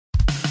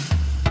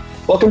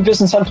Welcome to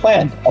Business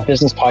Unplanned, a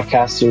business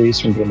podcast series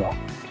from BMO.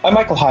 I'm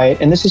Michael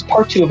Hyatt, and this is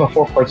part 2 of a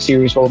 4-part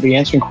series where we'll be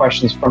answering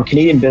questions from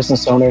Canadian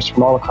business owners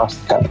from all across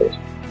the country.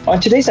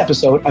 On today's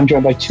episode, I'm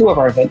joined by 2 of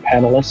our event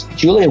panelists,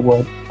 Julia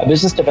Wood, a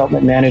business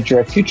development manager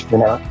at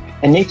Futurepreneur,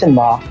 and Nathan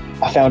Ma,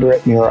 a founder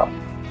at Miro.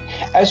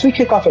 As we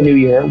kick off a new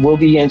year, we'll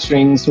be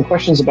answering some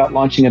questions about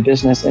launching a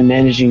business and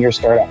managing your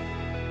startup.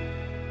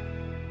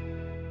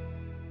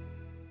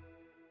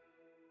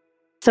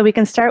 So we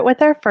can start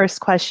with our first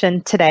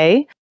question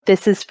today.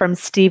 This is from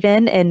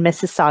Stephen in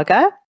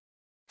Mississauga.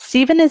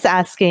 Stephen is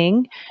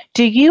asking,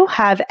 do you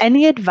have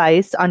any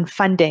advice on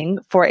funding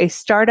for a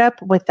startup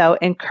without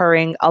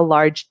incurring a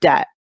large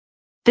debt?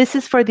 This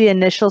is for the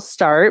initial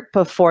start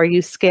before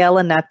you scale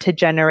enough to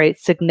generate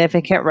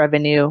significant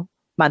revenue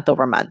month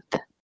over month.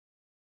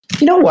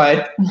 You know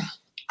what?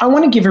 I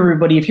want to give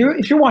everybody, if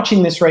you're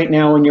watching this right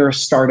now and you're a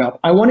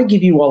startup, I want to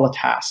give you all a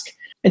task.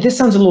 And this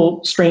sounds a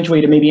little strange way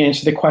to maybe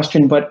answer the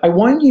question, but I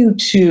want you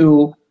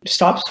to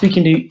stop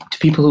speaking to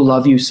people who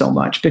love you so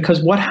much,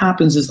 because what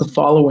happens is the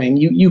following.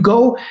 You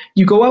go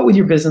out with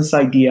your business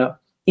idea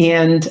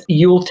and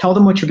you'll tell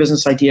them what your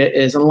business idea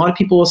is. And a lot of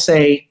people will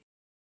say,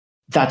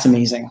 that's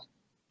amazing.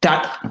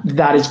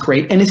 That is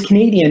great. And as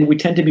Canadian, we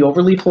tend to be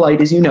overly polite,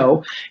 as you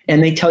know,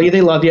 and they tell you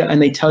they love you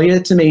and they tell you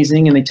it's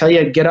amazing and they tell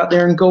you get out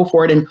there and go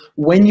for it. And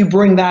when you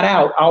bring that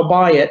out, I'll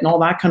buy it and all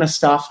that kind of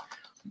stuff.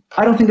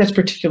 I don't think that's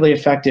particularly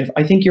effective.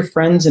 I think your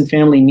friends and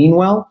family mean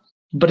well,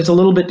 but it's a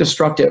little bit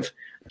destructive.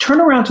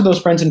 Turn around to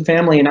those friends and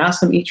family and ask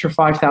them each for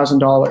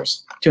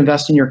 $5,000 to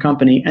invest in your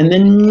company. And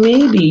then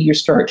maybe you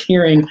start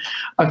hearing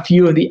a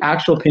few of the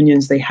actual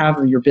opinions they have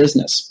of your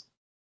business.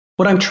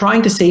 What I'm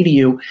trying to say to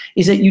you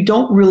is that you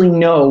don't really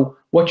know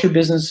what your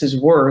business is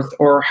worth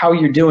or how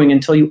you're doing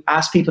until you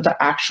ask people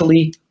to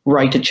actually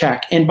write a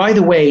check. And by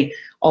the way,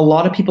 a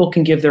lot of people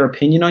can give their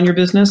opinion on your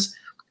business,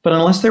 but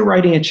unless they're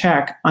writing a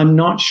check, I'm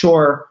not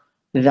sure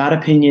that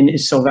opinion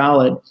is so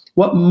valid.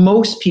 What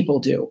most people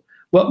do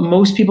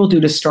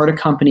to start a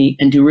company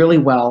and do really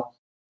well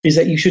is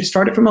that you should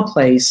start it from a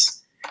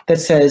place that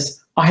says,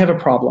 I have a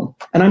problem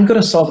and I'm going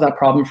to solve that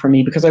problem for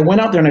me because I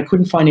went out there and I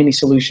couldn't find any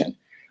solution.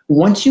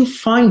 Once you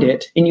find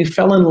it and you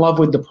fell in love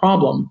with the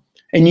problem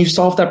and you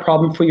solved that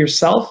problem for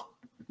yourself,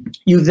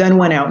 you then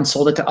went out and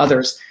sold it to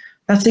others.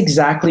 That's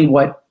exactly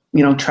what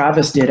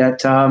Travis did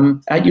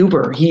at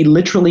Uber. He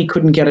literally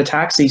couldn't get a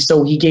taxi,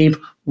 so he gave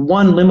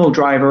one limo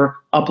driver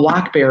a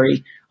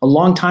BlackBerry a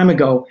long time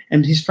ago,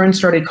 and his friends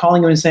started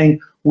calling him and saying,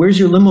 "Where's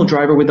your limo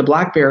driver with the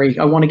BlackBerry?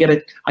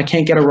 I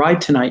can't get a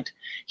ride tonight."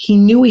 He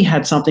knew he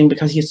had something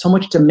because he had so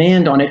much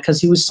demand on it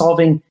because he was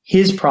solving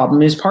his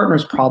problem, his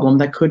partner's problem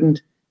that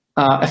couldn't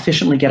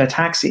efficiently get a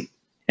taxi.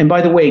 And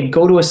by the way,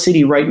 go to a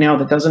city right now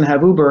that doesn't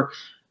have Uber,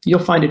 you'll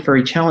find it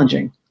very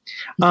challenging.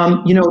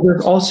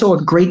 There's also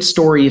a great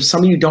story. If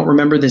some of you don't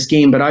remember this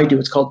game, but I do,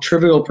 it's called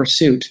Trivial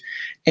Pursuit.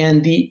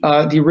 And the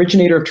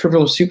originator of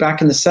Trivial Pursuit back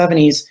in the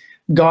 70s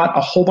got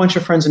a whole bunch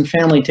of friends and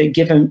family to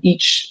give him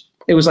each,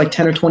 it was like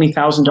 $10,000 or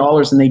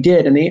 $20,000, and they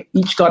did. And they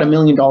each got $1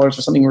 million or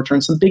something in return,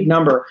 some big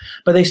number,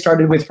 but they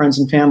started with friends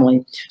and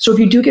family. So if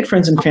you do get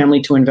friends and family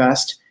to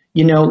invest,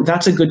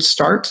 that's a good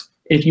start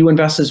if you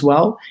invest as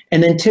well.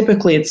 And then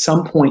typically at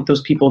some point,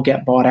 those people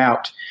get bought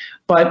out.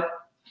 But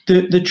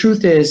the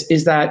truth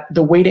is that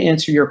the way to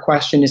answer your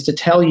question is to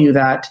tell you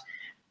that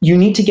you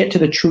need to get to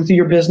the truth of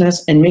your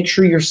business and make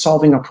sure you're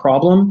solving a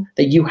problem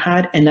that you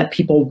had and that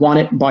people want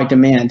it by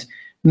demand.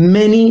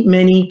 Many,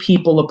 many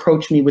people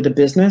approach me with a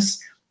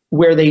business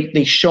where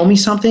they show me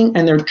something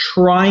and they're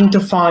trying to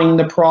find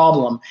the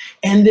problem.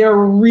 And they're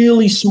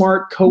really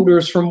smart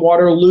coders from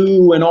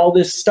Waterloo and all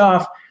this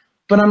stuff.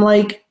 But I'm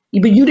like,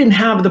 but you didn't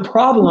have the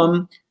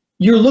problem.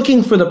 You're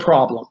looking for the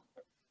problem.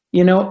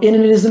 And it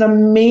is an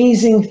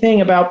amazing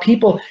thing about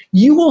people.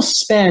 You will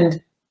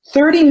spend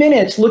 30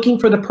 minutes looking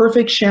for the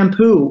perfect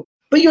shampoo,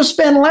 but you'll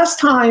spend less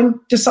time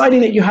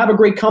deciding that you have a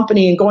great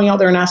company and going out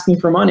there and asking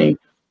for money.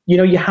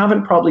 You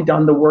haven't probably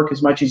done the work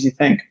as much as you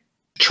think.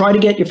 Try to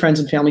get your friends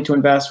and family to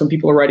invest. When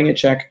people are writing a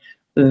check,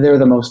 they're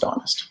the most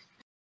honest.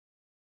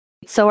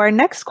 So our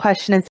next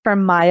question is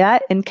from Maya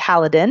in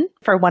Caledon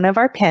for one of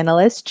our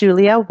panelists,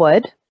 Julia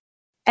Wood.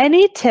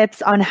 Any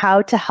tips on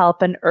how to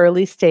help an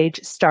early stage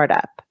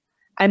startup?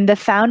 I'm the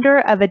founder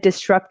of a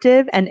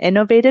disruptive and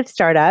innovative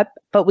startup,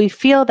 but we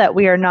feel that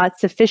we are not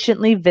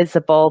sufficiently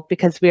visible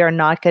because we are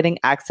not getting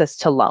access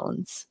to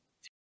loans.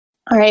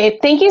 All right.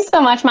 Thank you so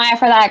much, Maya,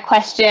 for that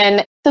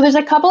question. So there's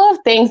a couple of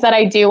things that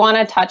I do want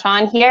to touch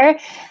on here.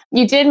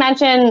 You did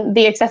mention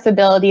the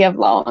accessibility of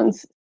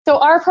loans. So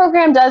our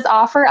program does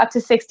offer up to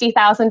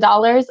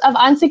 $60,000 of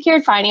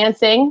unsecured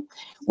financing.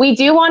 We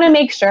do want to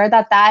make sure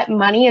that that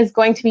money is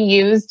going to be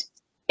used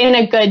in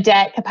a good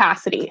debt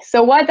capacity.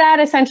 So what that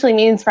essentially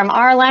means from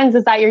our lens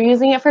is that you're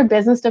using it for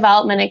business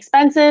development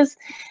expenses.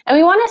 And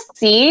we want to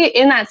see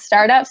in that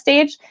startup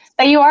stage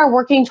that you are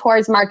working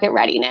towards market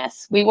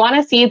readiness. We want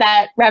to see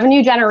that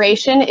revenue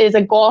generation is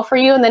a goal for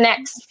you in the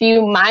next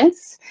few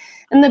months.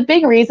 And the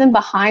big reason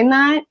behind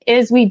that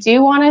is we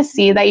do want to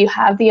see that you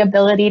have the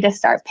ability to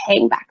start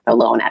paying back the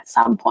loan at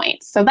some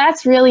point. So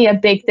that's really a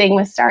big thing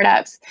with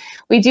startups.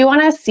 We do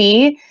want to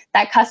see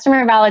that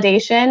customer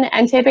validation,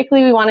 and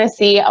typically we want to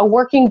see a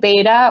working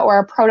beta or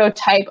a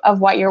prototype of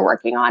what you're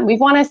working on. We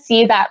want to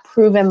see that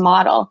proven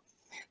model.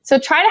 So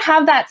try to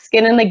have that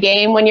skin in the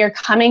game when you're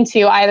coming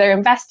to either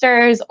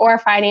investors or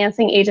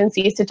financing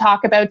agencies to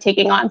talk about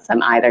taking on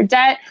some either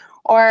debt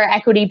or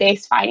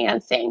equity-based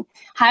financing.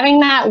 Having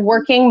that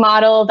working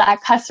model,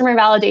 that customer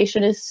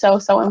validation is so,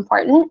 so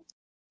important.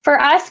 For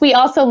us, we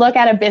also look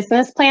at a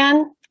business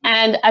plan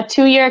and a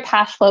 2-year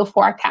cash flow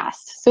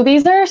forecast. So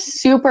these are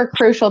super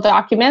crucial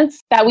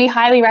documents that we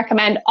highly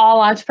recommend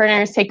all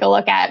entrepreneurs take a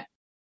look at,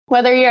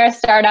 whether you're a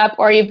startup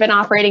or you've been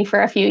operating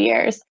for a few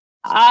years.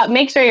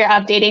 Make sure you're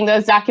updating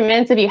those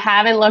documents if you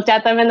haven't looked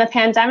at them in the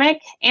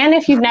pandemic. And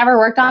if you've never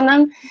worked on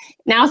them,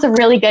 now's a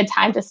really good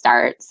time to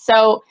start.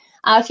 So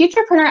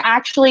Futurepreneur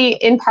actually,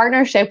 in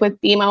partnership with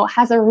BMO,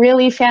 has a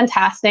really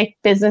fantastic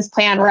business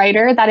plan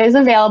writer that is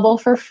available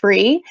for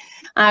free.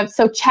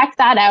 So check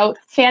that out.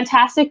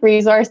 Fantastic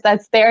resource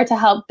that's there to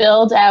help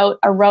build out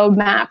a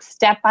roadmap,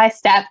 step by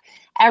step,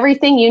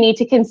 everything you need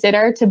to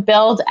consider to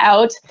build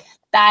out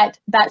that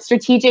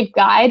strategic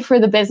guide for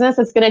the business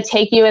that's going to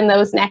take you in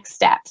those next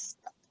steps.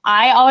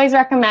 I always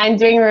recommend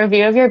doing a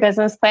review of your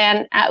business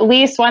plan at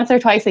least once or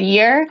twice a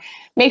year.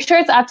 Make sure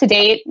it's up to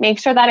date. Make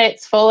sure that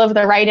it's full of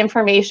the right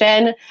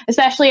information,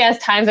 especially as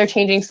times are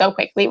changing so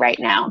quickly right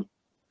now.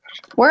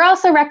 We're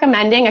also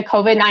recommending a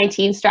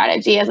COVID-19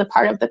 strategy as a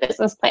part of the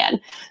business plan.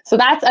 So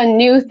that's a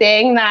new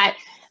thing that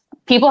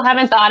people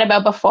haven't thought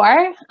about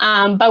before,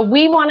 but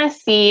we want to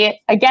see,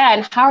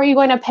 again, how are you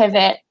going to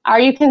pivot? Are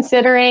you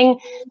considering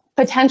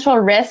potential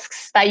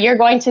risks that you're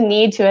going to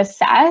need to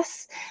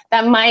assess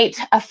that might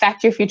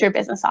affect your future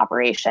business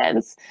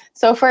operations?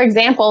 So for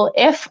example,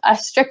 if a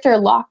stricter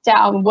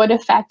lockdown would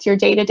affect your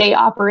day-to-day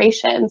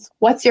operations,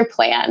 what's your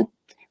plan?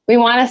 We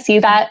want to see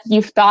that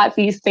you've thought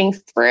these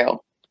things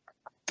through.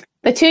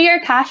 The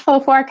 2-year cash flow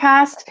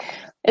forecast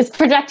is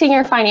projecting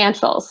your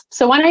financials.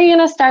 So when are you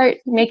going to start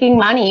making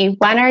money?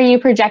 When are you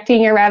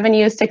projecting your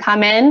revenues to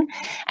come in?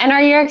 And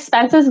are your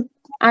expenses,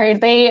 are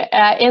they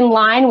in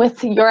line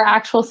with your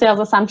actual sales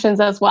assumptions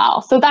as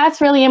well? So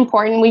that's really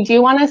important. We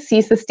do want to see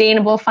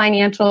sustainable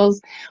financials.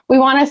 We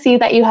want to see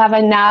that you have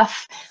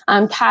enough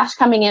cash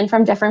coming in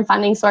from different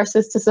funding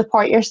sources to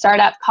support your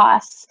startup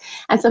costs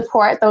and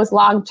support those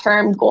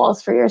long-term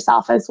goals for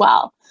yourself as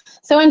well.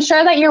 So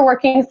ensure that you're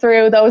working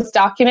through those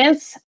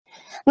documents.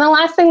 And the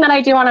last thing that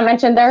I do want to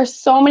mention, there are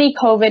so many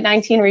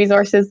COVID-19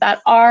 resources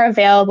that are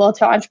available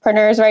to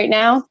entrepreneurs right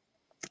now.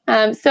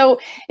 So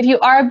if you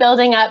are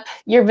building up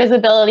your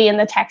visibility in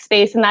the tech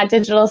space, in that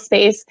digital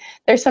space,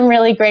 there's some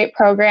really great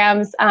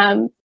programs.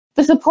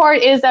 The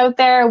support is out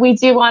there. We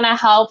do want to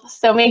help.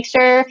 So make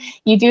sure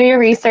you do your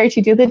research,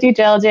 you do the due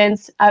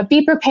diligence,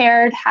 be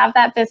prepared, have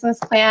that business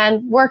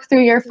plan, work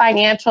through your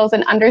financials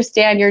and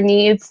understand your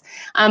needs,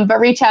 but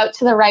reach out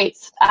to the right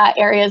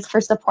areas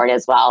for support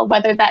as well,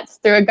 whether that's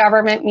through a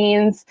government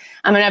means,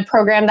 in a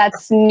program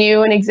that's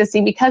new and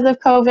existing because of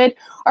COVID,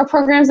 or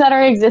programs that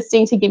are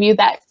existing to give you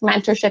that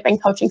mentorship and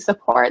coaching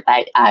support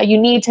that you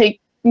need to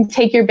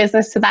take your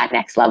business to that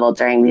next level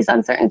during these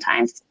uncertain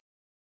times.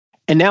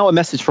 And now a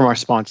message from our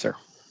sponsor.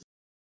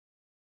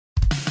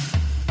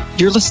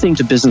 You're listening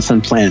to Business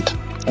Unplanned,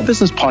 a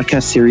business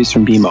podcast series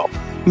from BMO.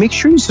 Make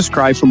sure you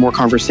subscribe for more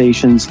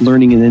conversations,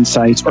 learning, and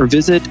insights, or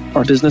visit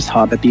our business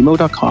hub at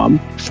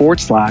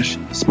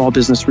bmo.com/small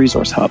business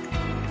resource hub.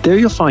 There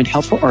you'll find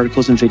helpful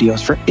articles and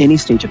videos for any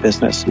stage of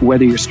business,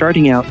 whether you're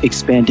starting out,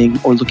 expanding,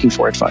 or looking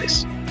for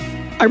advice.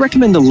 I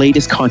recommend the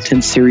latest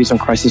content series on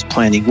crisis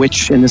planning,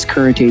 which in this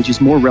current age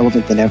is more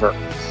relevant than ever.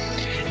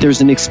 There's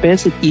an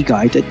expansive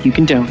e-guide that you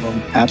can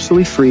download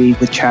absolutely free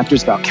with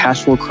chapters about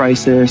cash flow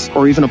crisis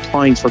or even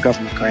applying for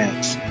government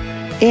grants.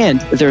 And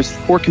there's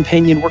 4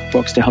 companion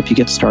workbooks to help you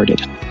get started.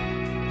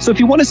 So if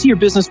you want to see your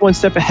business one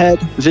step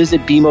ahead,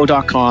 visit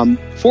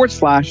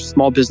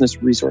bmo.com/small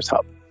business resource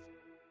hub.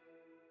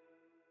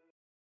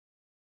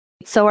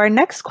 So our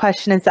next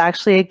question is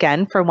actually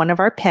again for one of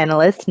our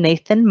panelists,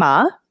 Nathan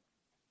Ma.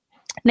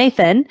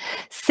 Nathan,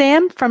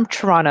 Sam from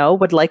Toronto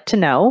would like to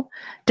know,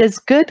 does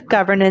good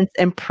governance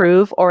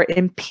improve or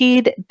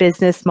impede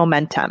business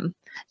momentum?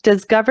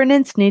 Does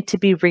governance need to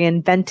be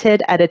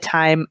reinvented at a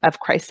time of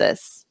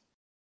crisis?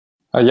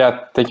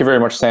 Yeah, thank you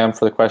very much, Sam,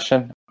 for the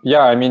question.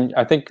 Yeah, I mean,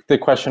 I think the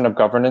question of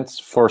governance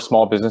for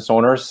small business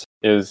owners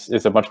is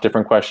a much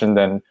different question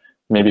than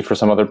maybe for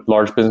some other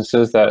large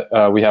businesses that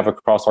we have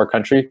across our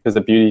country. Because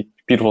the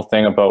beautiful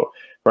thing about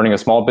running a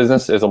small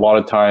business is a lot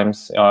of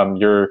times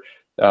you're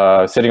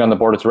sitting on the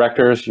board of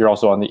directors, you're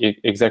also on the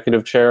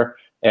executive chair,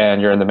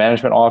 and you're in the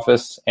management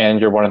office, and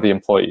you're one of the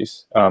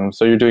employees.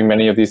 So you're doing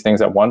many of these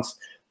things at once.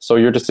 So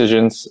your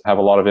decisions have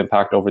a lot of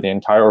impact over the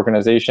entire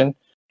organization.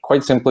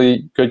 Quite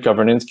simply, good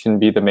governance can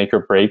be the make or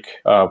break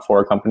for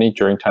a company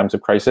during times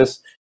of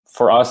crisis.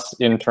 For us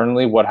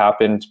internally, what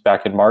happened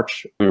back in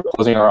March, we were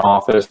closing our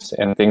office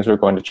and things were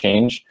going to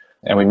change.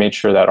 and we made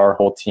sure that our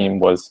whole team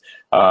was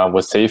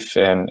safe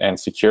and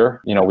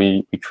secure.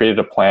 We created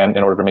a plan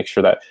in order to make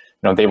sure that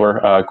they were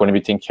going to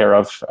be taken care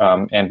of,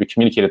 and we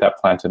communicated that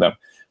plan to them.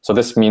 So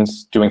this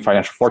means doing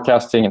financial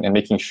forecasting and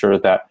making sure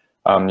that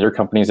your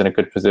company is in a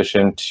good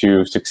position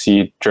to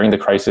succeed during the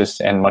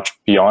crisis and much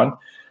beyond.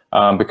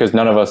 Because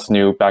none of us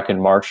knew back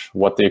in March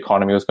what the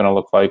economy was going to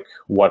look like,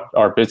 what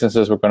our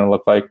businesses were going to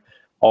look like.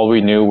 All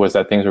we knew was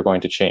that things were going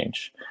to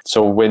change.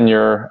 So when you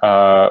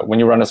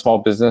run a small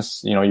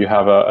business, you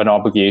have an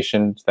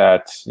obligation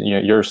that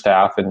your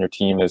staff and your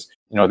team is,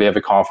 they have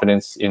the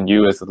confidence in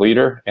you as the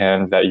leader,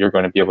 and that you're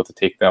going to be able to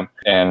take them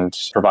and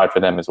provide for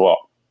them as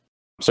well.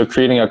 So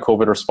creating a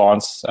COVID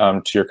response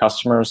to your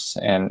customers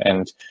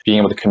and being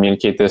able to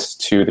communicate this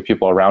to the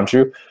people around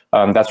you,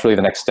 that's really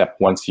the next step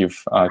once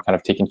you've kind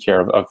of taken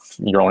care of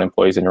your own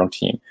employees and your own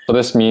team. So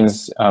this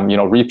means,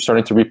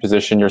 starting to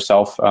reposition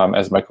yourself,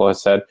 as Michael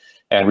has said,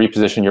 and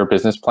reposition your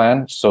business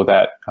plan so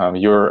that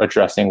you're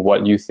addressing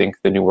what you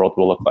think the new world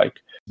will look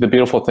like. The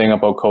beautiful thing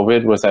about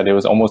COVID was that it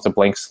was almost a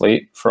blank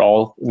slate for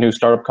all new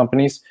startup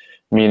companies,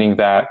 meaning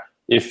that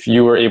if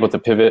you were able to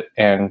pivot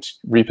and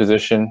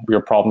reposition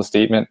your problem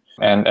statement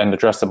and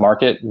address the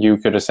market, you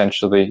could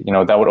essentially,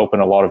 that would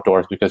open a lot of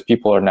doors, because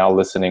people are now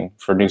listening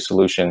for new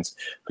solutions,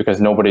 because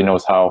nobody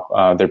knows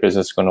how their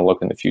business is going to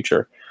look in the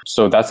future.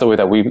 So that's the way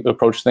that we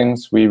approach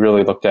things. We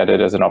really looked at it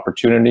as an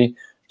opportunity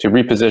to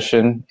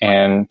reposition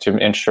and to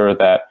ensure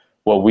that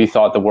what we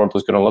thought the world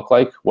was going to look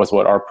like was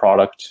what our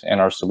product and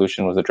our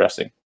solution was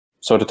addressing.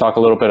 So to talk a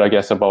little bit, I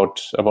guess,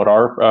 about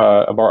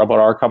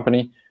our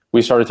company,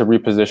 we started to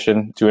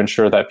reposition to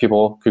ensure that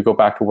people could go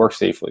back to work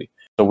safely.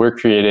 So we're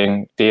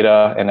creating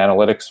data and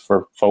analytics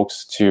for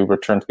folks to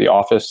return to the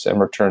office and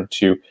return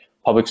to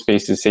public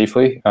spaces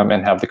safely,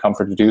 and have the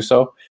comfort to do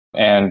so.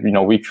 And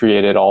we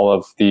created all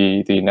of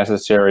the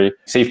necessary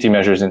safety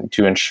measures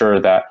to ensure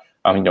that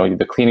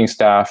the cleaning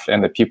staff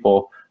and the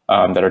people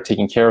that are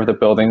taking care of the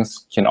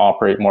buildings can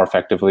operate more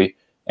effectively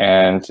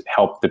and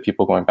help the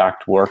people going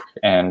back to work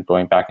and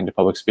going back into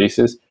public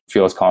spaces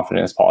feel as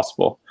confident as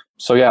possible.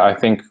 So yeah, I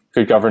think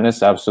good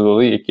governance,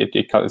 absolutely.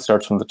 It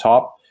starts from the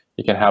top.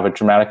 It can have a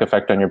dramatic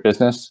effect on your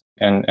business.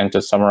 And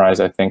to summarize,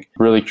 I think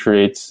really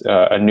creates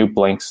a new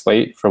blank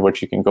slate for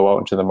which you can go out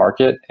into the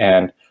market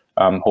and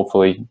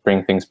hopefully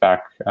bring things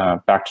back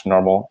to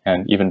normal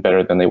and even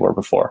better than they were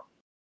before.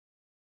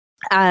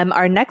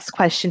 Our next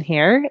question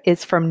here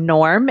is from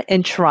Norm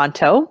in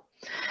Toronto.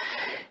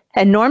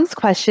 And Norm's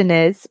question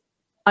is,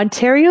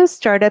 Ontario's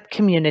startup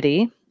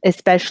community,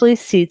 especially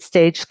seed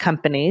stage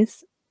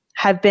companies,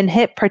 have been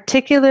hit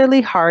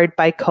particularly hard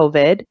by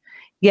COVID,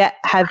 yet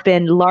have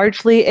been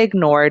largely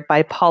ignored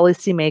by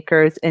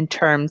policymakers in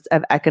terms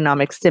of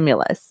economic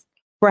stimulus.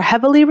 We're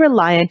heavily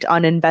reliant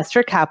on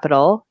investor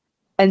capital,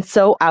 and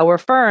so our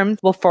firms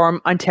will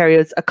form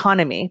Ontario's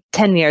economy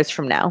 10 years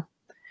from now.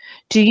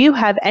 Do you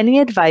have any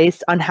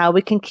advice on how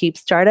we can keep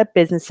startup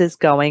businesses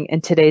going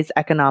in today's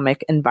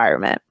economic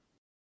environment?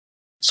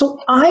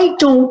 So I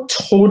don't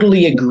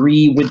totally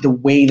agree with the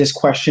way this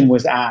question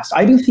was asked.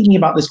 I've been thinking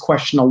about this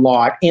question a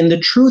lot. And the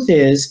truth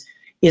is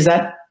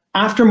that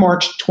after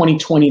March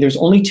 2020, there's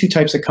only two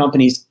types of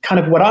companies, kind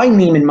of what I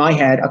name in my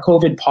head, a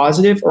COVID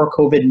positive or a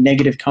COVID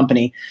negative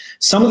company.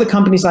 Some of the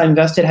companies I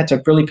invested had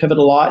to really pivot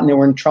a lot and they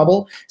were in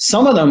trouble.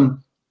 Some of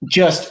them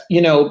just,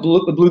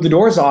 blew the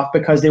doors off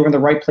because they were in the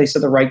right place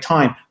at the right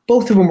time.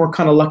 Both of them were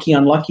kind of lucky,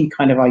 unlucky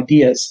kind of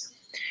ideas.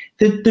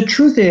 The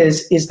truth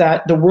is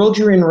that the world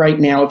you're in right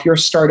now, if you're a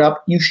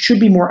startup, you should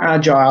be more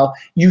agile.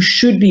 You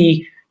should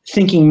be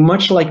thinking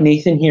much like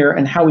Nathan here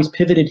and how he's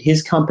pivoted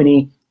his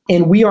company.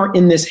 And we are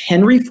in this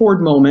Henry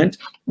Ford moment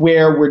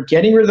where we're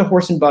getting rid of the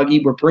horse and buggy,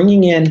 we're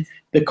bringing in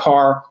the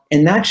car,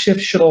 and that shift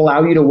should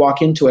allow you to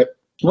walk into it.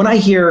 When I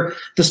hear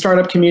the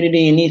startup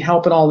community and need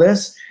help and all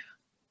this,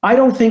 I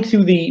don't think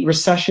through the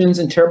recessions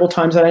and terrible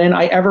times that I'm in,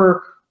 I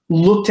ever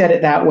looked at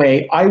it that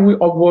way. I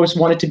always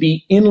wanted to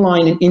be in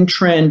line and in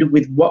trend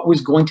with what was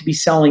going to be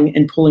selling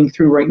and pulling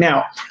through right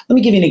now. Let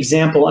me give you an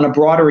example, and a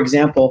broader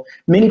example.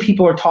 Many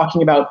people are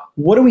talking about,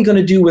 what are we going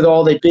to do with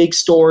all the big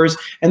stores,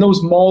 and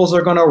those malls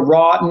are going to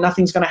rot and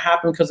nothing's going to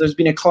happen because there's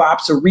been a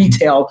collapse of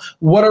retail.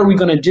 What are we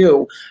going to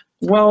do?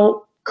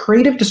 Well,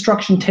 creative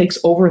destruction takes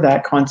over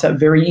that concept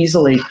very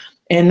easily.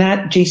 And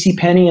that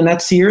JCPenney and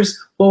that Sears,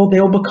 well,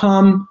 they'll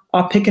become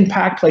pick and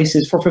pack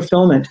places for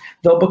fulfillment.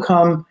 They'll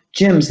become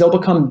gyms. They'll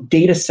become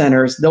data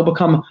centers. They'll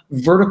become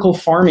vertical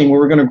farming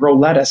where we're going to grow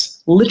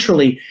lettuce.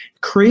 Literally,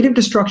 creative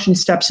destruction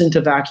steps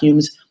into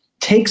vacuums,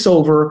 takes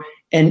over,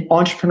 and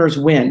entrepreneurs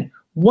win.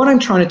 What I'm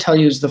trying to tell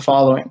you is the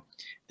following.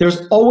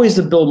 There's always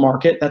a bull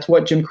market. That's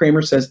what Jim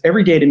Cramer says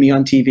every day to me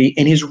on TV,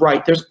 and he's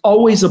right. There's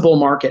always a bull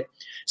market.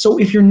 So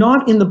if you're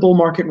not in the bull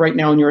market right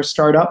now and you're a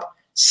startup,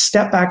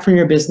 step back from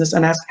your business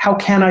and ask, how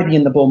can I be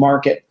in the bull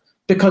market?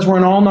 Because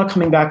we're all not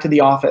coming back to the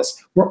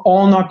office. We're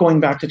all not going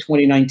back to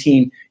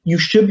 2019. You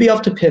should be able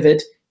to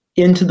pivot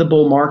into the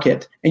bull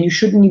market, and you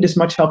shouldn't need as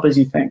much help as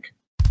you think.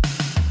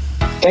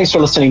 Thanks for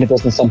listening to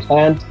Business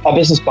Unplanned, a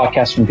business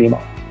podcast from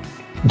BMO.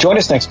 Join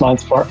us next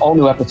month for our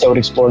all-new episode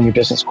exploring your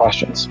business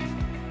questions.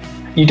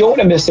 You don't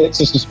want to miss it,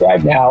 so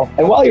subscribe now.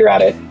 And while you're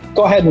at it,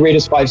 go ahead and rate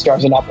us 5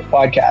 stars on Apple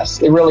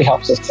Podcasts. It really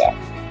helps us out.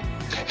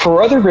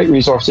 For other great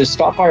resources,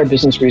 stop by our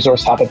business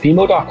resource hub at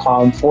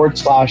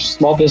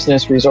bmo.com/small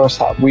business resource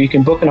hub, where you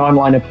can book an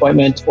online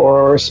appointment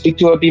or speak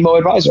to a BMO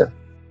advisor.